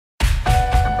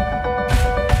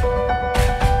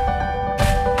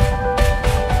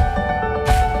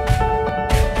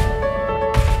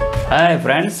Hi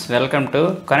friends, welcome to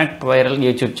connectviral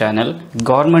YouTube channel.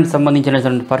 Government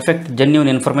సంబంధించినటువంటి perfect genuine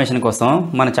information కోసం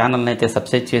మన ఛానల్ని అయితే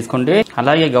సబ్స్క్రైబ్ చేసుకోండి.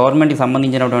 అలాగే గవర్నమెంట్కి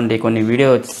సంబంధించినటువంటి కొన్ని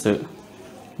వీడియోస్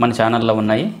మన ఛానల్లో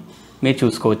ఉన్నాయి, మీరు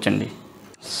చూసుకోవచ్చండి.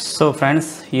 సో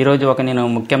ఫ్రెండ్స్, ఈరోజు నేను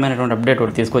ముఖ్యమైనటువంటి అప్డేట్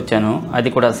ఒకటి తీసుకొచ్చాను.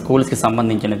 అది కూడా స్కూల్స్కి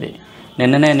సంబంధించినది.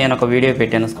 నిన్ననే నేను ఒక వీడియో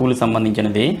పెట్టాను స్కూల్కి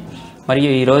సంబంధించినది.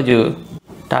 మరియు ఈరోజు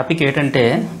టాపిక్ ఏంటంటే,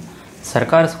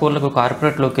 సర్కారు స్కూళ్లకు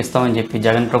కార్పొరేట్లోకి ఇస్తామని చెప్పి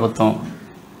జగన్ ప్రభుత్వం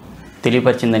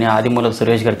తెలియపరిచిందని ఆదిమూలపు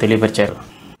సురేష్ గారు తెలియపరిచారు.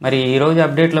 మరి ఈరోజు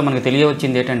అప్డేట్లో మనకు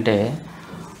తెలియవచ్చింది ఏంటంటే,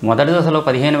 మొదటి దశలో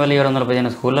 15,715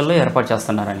 స్కూళ్ళల్లో ఏర్పాటు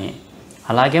చేస్తున్నారని,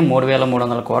 అలాగే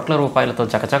 3,300 కోట్ల రూపాయలతో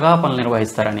చకచకా పనులు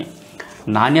నిర్వహిస్తారని,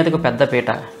 నాణ్యతకు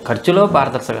పెద్దపీట, ఖర్చులో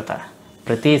పారదర్శకత,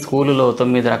 ప్రతి స్కూలులో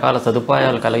 9 రకాల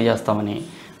సదుపాయాలు కలిగజేస్తామని,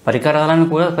 పరికరాలను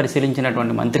కూడా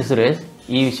పరిశీలించినటువంటి మంత్రి సురేష్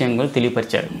ఈ విషయం కూడా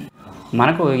తెలియపరిచారు.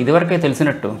 మనకు ఇదివరకే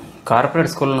తెలిసినట్టు కార్పొరేట్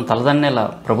స్కూళ్లను తలదన్నేలా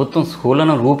ప్రభుత్వం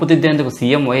స్కూళ్లను రూపుదిద్దేందుకు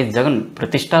సీఎం వైఎస్ జగన్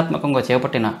ప్రతిష్టాత్మకంగా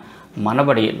చేపట్టిన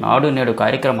మనబడి, నాడు నేడు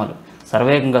కార్యక్రమాలు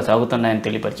సర్వేగంగా సాగుతున్నాయని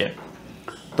తెలియపరిచారు.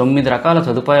 9 రకాల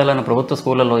సదుపాయాలను ప్రభుత్వ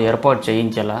స్కూళ్లలో ఏర్పాటు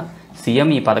చేయించేలా సీఎం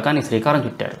ఈ పథకానికి శ్రీకారం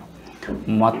చుట్టారు.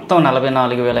 మొత్తం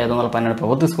 44,512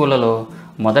 ప్రభుత్వ స్కూళ్లలో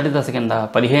మొదటి దశ కింద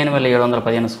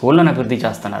 15,715 స్కూళ్లను అభివృద్ధి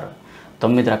చేస్తున్నారు.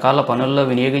 9 రకాల పనుల్లో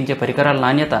వినియోగించే పరికరాల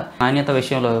నాణ్యత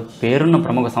విషయంలో పేరున్న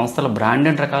ప్రముఖ సంస్థల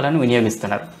బ్రాండెడ్ రకాలను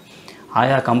వినియోగిస్తున్నారు.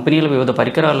 ఆయా కంపెనీల వివిధ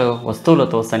పరికరాలు,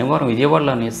 వస్తువులతో శనివారం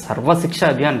విజయవాడలోని సర్వశిక్ష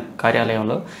అభియాన్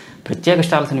కార్యాలయంలో ప్రత్యేక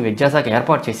స్టాల్స్ని విద్యాశాఖ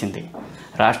ఏర్పాటు చేసింది.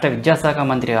 రాష్ట్ర విద్యాశాఖ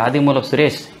మంత్రి ఆదిమూలపు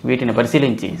సురేష్ వీటిని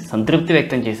పరిశీలించి సంతృప్తి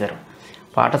వ్యక్తం చేశారు.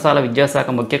 పాఠశాల విద్యాశాఖ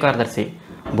ముఖ్య కార్యదర్శి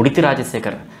బుడితి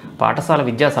రాజశేఖర్, పాఠశాల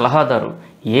విద్యా సలహాదారు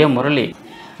ఏ మురళి,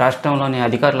 రాష్ట్రంలోని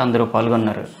అధికారులందరూ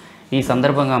పాల్గొన్నారు. ఈ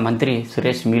సందర్భంగా మంత్రి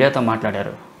సురేష్ మీడియాతో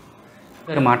మాట్లాడారు.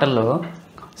 వారి మాటల్లో,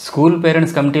 స్కూల్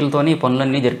పేరెంట్స్ కమిటీలతోని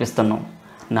పనులన్నీ జరిపిస్తున్నాం,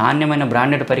 నాణ్యమైన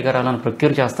బ్రాండెడ్ పరికరాలను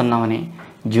ప్రొక్యూర్ చేస్తున్నామని,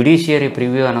 జ్యుడిషియరీ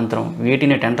ప్రివ్యూ అనంతరం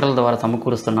వీటిని టెండర్ల ద్వారా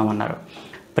సమకూరుస్తున్నామన్నారు.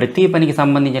 ప్రతి పనికి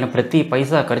సంబంధించిన ప్రతి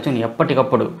పైసా ఖర్చును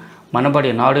ఎప్పటికప్పుడు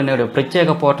మనబడి, నాడు నేడు ప్రత్యేక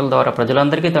పోర్టల్ ద్వారా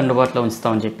ప్రజలందరికీ అందుబాటులో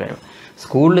ఉంచుతామని చెప్పారు.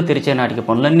 స్కూళ్లు తెరిచే నాటికి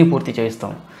పనులన్నీ పూర్తి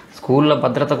చేయిస్తాం. స్కూళ్ల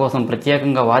భద్రత కోసం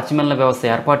ప్రత్యేకంగా వాచ్మెన్ల వ్యవస్థ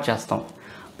ఏర్పాటు చేస్తాం.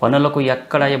 పనులకు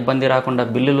ఎక్కడ ఇబ్బంది రాకుండా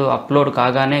బిల్లులు అప్లోడ్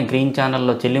కాగానే గ్రీన్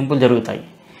ఛానల్లో చెల్లింపులు జరుగుతాయి.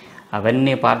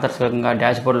 అవన్నీ పారదర్శకంగా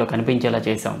డాష్బోర్డ్లో కనిపించేలా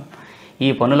చేశాం. ఈ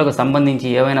పనులకు సంబంధించి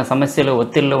ఏవైనా సమస్యలు,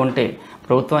 ఒత్తిళ్లు ఉంటే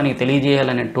ప్రభుత్వానికి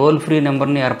తెలియజేయాలనే టోల్ ఫ్రీ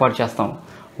నెంబర్ని ఏర్పాటు చేస్తాం.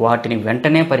 వాటిని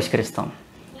వెంటనే పరిష్కరిస్తాం.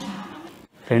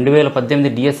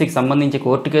 2018 డిఎస్సికి సంబంధించి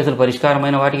కోర్టు కేసులు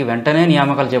పరిష్కారమైన వాటికి వెంటనే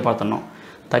నియామకాలు చేపడుతున్నాం.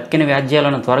 తక్కిన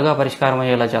వ్యాజ్యాలను త్వరగా పరిష్కారం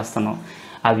అయ్యేలా చేస్తున్నాం.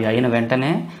 అవి అయిన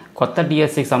వెంటనే కొత్త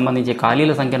డిఎస్సికి సంబంధించి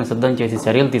ఖాళీల సంఖ్యను సిద్ధం చేసి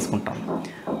చర్యలు తీసుకుంటాం.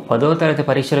 10వ తరగతి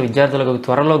పరీక్షల విద్యార్థులకు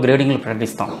త్వరలో గ్రేడింగ్లు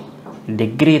ప్రకటిస్తాం.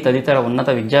 డిగ్రీ తదితర ఉన్నత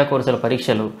విద్యా కోర్సుల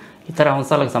పరీక్షలు, ఇతర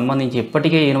అంశాలకు సంబంధించి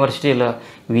ఇప్పటికే యూనివర్సిటీల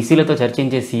వీసీలతో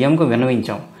చర్చించి సీఎంకు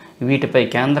విన్నవించాం. వీటిపై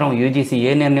కేంద్రం, యూజీసీ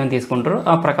ఏ నిర్ణయం తీసుకుంటారో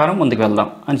ఆ ప్రకారం ముందుకు వెళ్దాం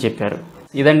అని చెప్పారు.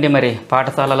 ఇదండి మరి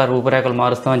పాఠశాలల రూపురేఖలు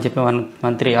మారుస్తామని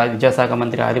చెప్పి విద్యాశాఖ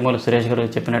మంత్రి ఆదిమూలపు సురేష్ గారు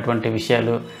చెప్పినటువంటి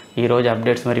విషయాలు, ఈరోజు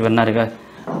అప్డేట్స్ మరి విన్నారుగా.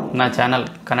 నా ఛానల్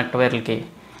కనెక్ట్వైరల్కి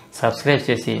సబ్స్క్రైబ్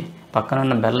చేసి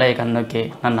పక్కనున్న బెల్ ఐకాన్ నొక్కి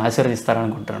నన్ను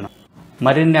ఆశీర్వదిస్తారనుకుంటున్నాను.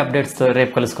 మరిన్ని అప్డేట్స్తో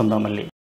రేపు కలుసుకుందాం మళ్ళీ.